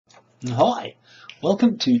Hi,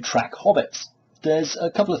 welcome to Track Hobbits. There's a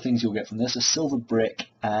couple of things you'll get from this, a silver brick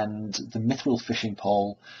and the Mithril fishing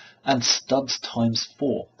pole and studs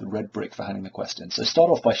 ×4, the red brick for handing the quest in. So start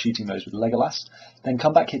off by shooting those with Legolas, then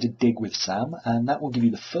come back here to dig with Sam, and that will give you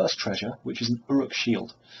the first treasure, which is an Uruk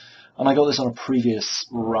Shield. And I got this on a previous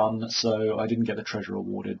run, so I didn't get the treasure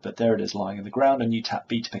awarded, but there it is lying in the ground, and you tap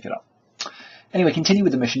B to pick it up. Anyway, continue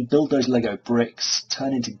with the mission, build those Lego bricks,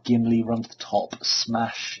 turn into Gimli, run to the top,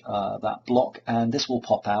 smash that block, and this will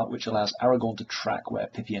pop out, which allows Aragorn to track where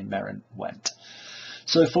Pippi and Merrin went.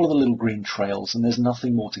 So follow the little green trails, and there's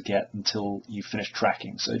nothing more to get until you finish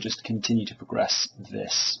tracking, so just continue to progress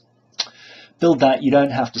this. Build that, you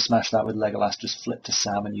don't have to smash that with Legolas, just flip to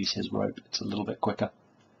Sam and use his rope, it's a little bit quicker.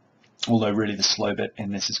 Although really the slow bit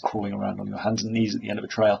in this is crawling around on your hands and knees at the end of a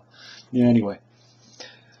trail. Yeah, anyway.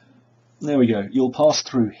 There we go. You'll pass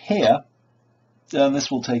through here, and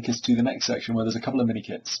this will take us to the next section where there's a couple of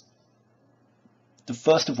Minikits. The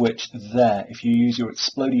first of which, there, if you use your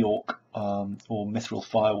Explodey Orc or Mithril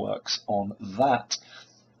Fireworks on that,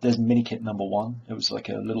 there's Minikit number 1. It was like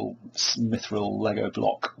a little Mithril Lego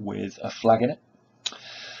block with a flag in it.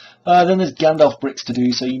 Then there's Gandalf bricks to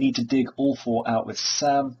do, so you need to dig all 4 out with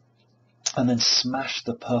Sam, and then smash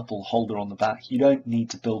the purple holder on the back. You don't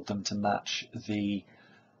need to build them to match the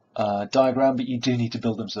diagram, but you do need to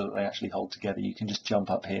build them so that they actually hold together. You can just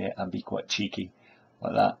jump up here and be quite cheeky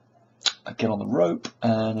like that. Get on the rope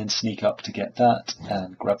and then sneak up to get that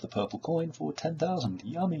and grab the purple coin for 10,000.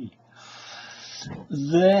 Yummy.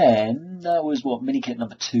 Then that was what, Minikit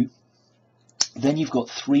number 2. Then you've got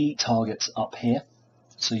 3 targets up here,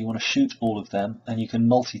 so you want to shoot all of them, and you can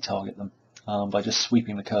multi-target them by just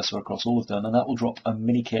sweeping the cursor across all of them, and that will drop a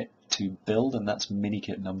Minikit to build, and that's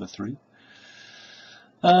Minikit number 3.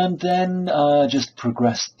 And then just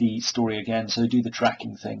progress the story again, so do the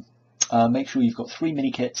tracking thing. Make sure you've got 3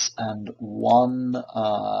 Minikits and 1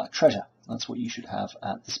 treasure. That's what you should have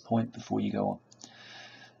at this point before you go on.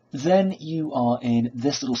 Then you are in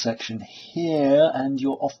this little section here, and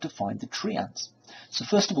you're off to find the tree ants. So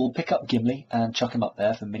first of all, pick up Gimli and chuck him up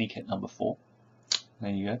there for Minikit number 4.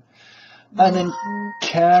 There you go. And then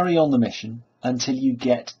carry on the mission until you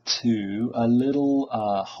get to a little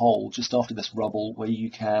hole just after this rubble where you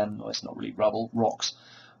can, well, it's not really rubble, rocks,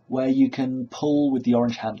 where you can pull with the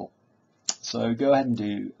orange handle. So go ahead and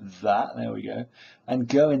do that, there we go, and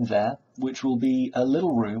go in there, which will be a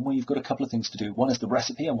little room where you've got a couple of things to do. One is the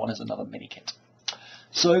recipe and one is another Minikit.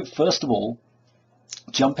 So first of all,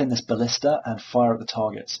 jump in this ballista and fire at the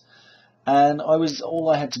targets. And all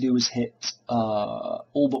I had to do was hit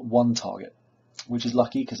all but 1 target, which is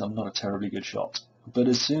lucky because I'm not a terribly good shot. But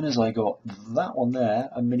as soon as I got that one there,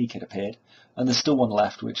 a Minikit appeared, and there's still one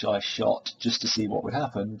left which I shot just to see what would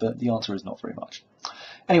happen, but the answer is not very much.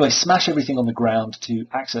 Anyway, smash everything on the ground to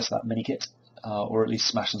access that Minikit, or at least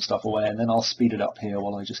smash some stuff away, and then I'll speed it up here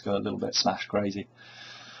while I just go a little bit smash crazy.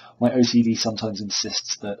 My OCD sometimes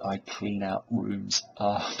insists that I clean out rooms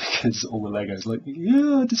because all the Legos like,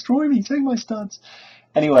 yeah, destroy me, take my studs.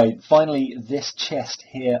 Anyway, finally, this chest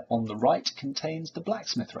here on the right contains the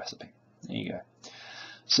blacksmith recipe. There you go.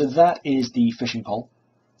 So that is the fishing pole.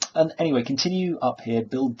 And anyway, continue up here,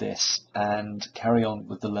 build this, and carry on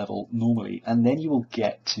with the level normally. And then you will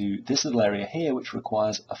get to this little area here, which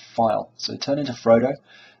requires a Phial. So turn into Frodo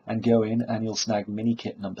and go in, and you'll snag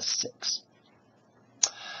Minikit number 6.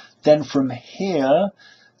 Then from here,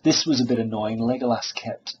 this was a bit annoying. Legolas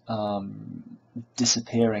kept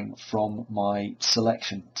disappearing from my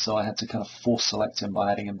selection, so I had to kind of force select him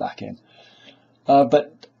by adding him back in.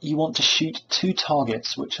 But you want to shoot 2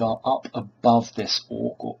 targets which are up above this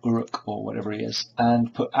orc or Uruk or whatever he is,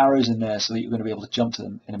 and put arrows in there so that you're going to be able to jump to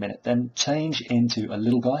them in a minute. Then change into a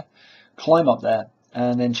little guy, climb up there,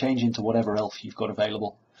 and then change into whatever elf you've got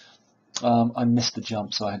available. I missed the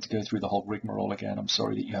jump, so I had to go through the whole rigmarole again. I'm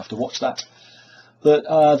sorry that you have to watch that. But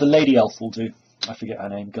the lady elf will do. I forget her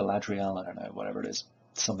name, Galadriel, I don't know, whatever it is.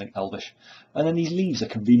 Something elvish. And then these leaves are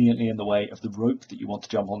conveniently in the way of the rope that you want to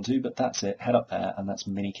jump onto, but that's it. Head up there, and that's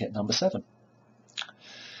Minikit number 7.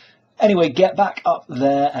 Anyway, get back up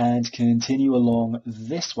there and continue along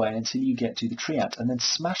this way until you get to the tree ant, and then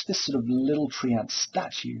smash this sort of little tree ant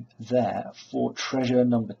statue there for treasure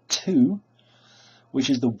number 2, which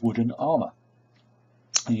is the wooden armour.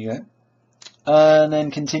 There you go. And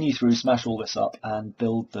then continue through, smash all this up, and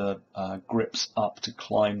build the grips up to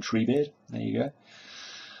climb Treebeard. There you go.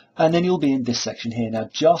 And then you'll be in this section here. Now,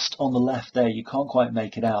 just on the left there, you can't quite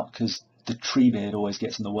make it out because the Treebeard always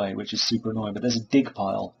gets in the way, which is super annoying. But there's a dig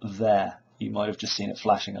pile there. You might have just seen it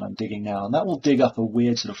flashing, and I'm digging now. And that will dig up a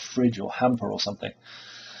weird sort of fridge or hamper or something.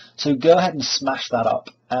 So go ahead and smash that up,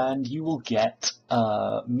 and you will get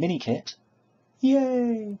a Minikit,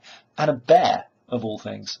 yay, and a bear, of all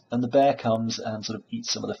things. And the bear comes and sort of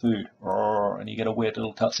eats some of the food, and you get a weird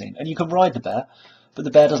little cutscene. And you can ride the bear, but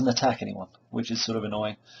the bear doesn't attack anyone, which is sort of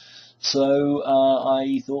annoying. So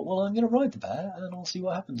I thought, well, I'm going to ride the bear, and I'll see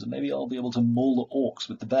what happens, and maybe I'll be able to maul the orcs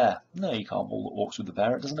with the bear. No, you can't maul the orcs with the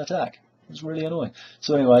bear, it doesn't attack. It's really annoying.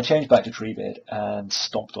 So anyway, I changed back to Treebeard and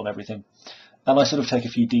stomped on everything. And I sort of take a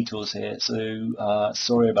few detours here, so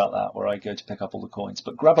sorry about that, where I go to pick up all the coins.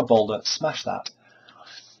 But grab a boulder, smash that,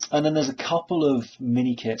 and then there's a couple of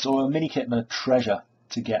mini-kits, or a mini-kit and a treasure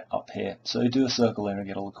to get up here. So do a circle there and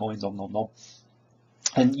get all the coins, nom nom nom.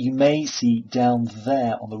 And you may see down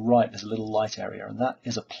there on the right there's a little light area, and that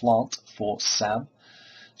is a plant for Sam.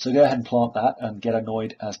 So go ahead and plant that and get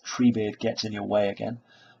annoyed as Treebeard gets in your way again.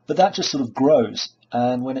 But that just sort of grows,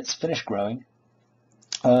 and when it's finished growing,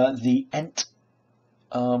 the Ent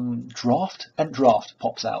Draught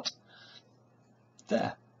pops out.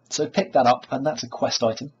 There. So pick that up, and that's a quest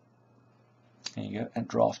item. There you go, Ent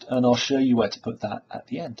Draught. And I'll show you where to put that at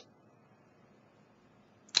the end.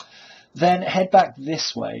 Then head back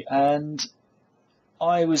this way, and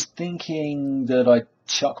I was thinking that I'd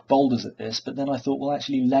chuck boulders at this, but then I thought, well,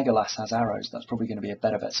 actually Legolas has arrows. That's probably going to be a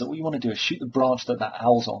better bet. So what you want to do is shoot the branch that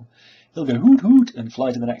owl's on. He'll go hoot hoot and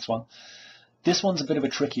fly to the next one. This one's a bit of a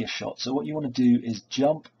trickier shot. So what you want to do is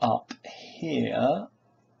jump up here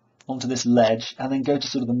onto this ledge and then go to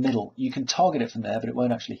sort of the middle. You can target it from there, but it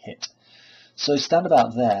won't actually hit. So stand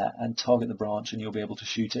about there and target the branch, and you'll be able to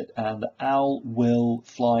shoot it, and the owl will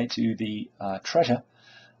fly to the treasure,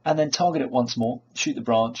 and then target it once more, shoot the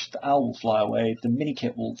branch, the owl will fly away, the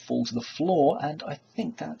Minikit will fall to the floor, and I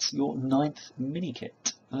think that's your 9th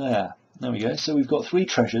Minikit. There we go. So we've got 3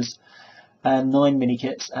 treasures and 9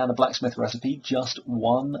 Minikits and a blacksmith recipe, just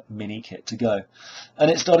 1 Minikit to go.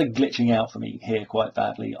 And it started glitching out for me here quite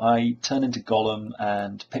badly. I turned into Gollum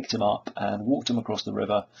and picked him up and walked him across the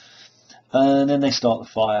river. And then they start the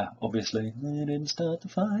fire, obviously. They didn't start the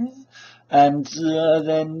fire. And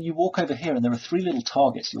then you walk over here, and there are 3 little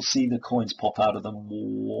targets. You'll see the coins pop out of them.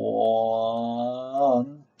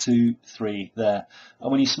 1, 2, 3, there. And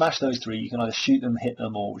when you smash those 3, you can either shoot them, hit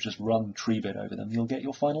them, or just run Treebeard over them. You'll get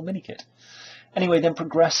your final Minikit. Anyway, then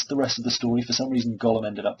progress the rest of the story. For some reason, Gollum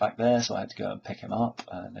ended up back there, so I had to go and pick him up.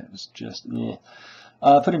 And it was just,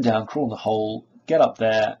 put him down, crawl in the hole, get up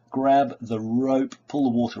there, grab the rope, pull the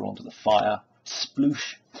water onto the fire,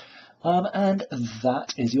 sploosh, and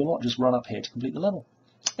that is your lot. Just run up here to complete the level.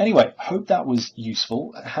 Anyway, hope that was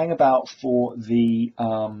useful. Hang about for the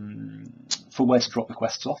for where to drop the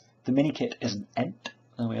quests off. The Minikit is an Ent.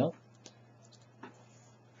 There we are.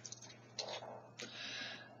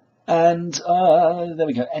 And there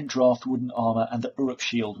we go, Ent Draught, wooden armour, and the Uruk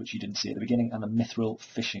Shield, which you didn't see at the beginning, and the Mithril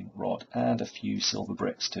fishing rod, and a few silver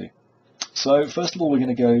bricks too. So first of all, we're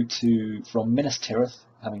going to go from Minas Tirith,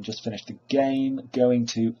 having just finished the game, going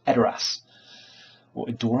to Edoras, or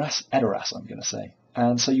Edoras? Edoras, I'm going to say.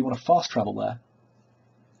 And so you want to fast travel there,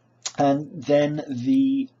 and then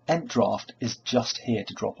the Ent Draught is just here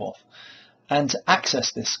to drop off. And to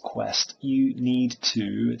access this quest, you need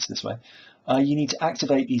to, it's this way, you need to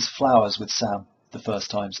activate these flowers with Sam the first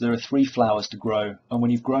time. So there are 3 flowers to grow, and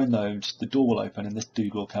when you've grown those, the door will open and this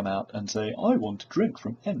dude will come out and say, I want to drink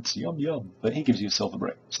from Ents, yum yum. But he gives you a silver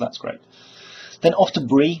brick, so that's great. Then off to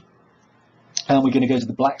Bree, and we're going to go to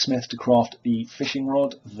the blacksmith to craft the fishing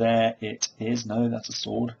rod. There it is. No, that's a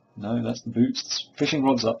sword. No, that's the boots. The fishing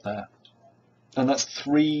rod's up there. And that's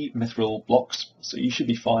 3 mithril blocks, so you should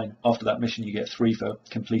be fine. After that mission you get 3 for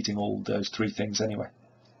completing all those 3 things anyway.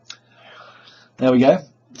 There we go.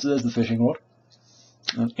 So there's the fishing rod.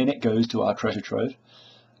 And in it goes to our treasure trove.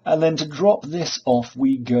 And then to drop this off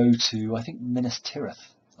we go to, I think, Minas Tirith.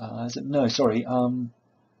 Is it? No, sorry. Not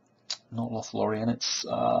Lothlorien, it's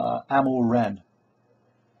Amon Hen.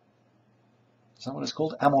 Is that what it's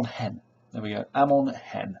called? Amon Hen. There we go. Amon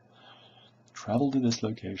Hen. Travel to this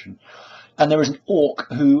location. And there is an orc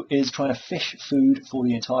who is trying to fish food for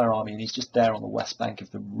the entire army, and he's just there on the west bank of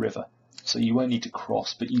the river. So you won't need to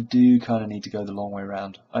cross, but you do kind of need to go the long way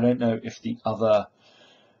around. I don't know if the other,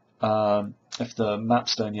 if the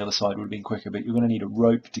mapstone the other side would have been quicker, but you're going to need a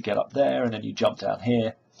rope to get up there, and then you jump down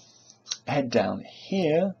here, head down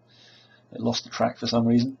here. It lost the track for some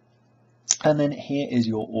reason. And then here is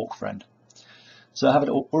your orc friend. So have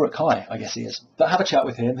an Uruk Hai, I guess he is. But have a chat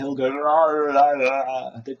with him, he'll go,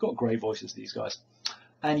 they've got great voices, these guys.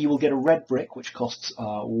 And you will get a red brick, which costs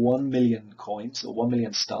 1 million coins, or 1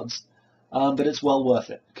 million studs. But it's well worth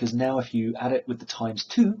it, because now if you add it with the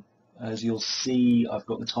 ×2, as you'll see, I've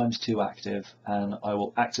got the ×2 active, and I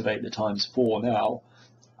will activate the ×4 now.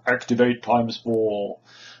 Activate ×4.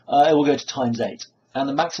 It will go to ×8. And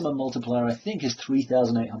the maximum multiplier, I think, is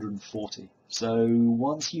 3,840. So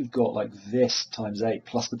once you've got like this ×8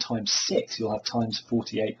 plus the ×6, you'll have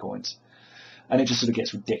 ×48 coins. And it just sort of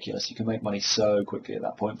gets ridiculous. You can make money so quickly at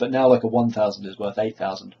that point. But now like a 1,000 is worth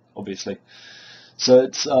 8,000, obviously. So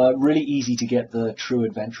it's really easy to get the True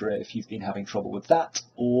Adventurer if you've been having trouble with that,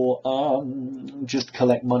 or just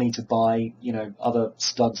collect money to buy, you know, other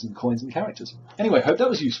studs and coins and characters. Anyway, hope that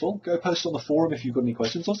was useful. Go post on the forum if you've got any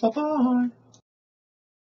questions or stuff. Bye!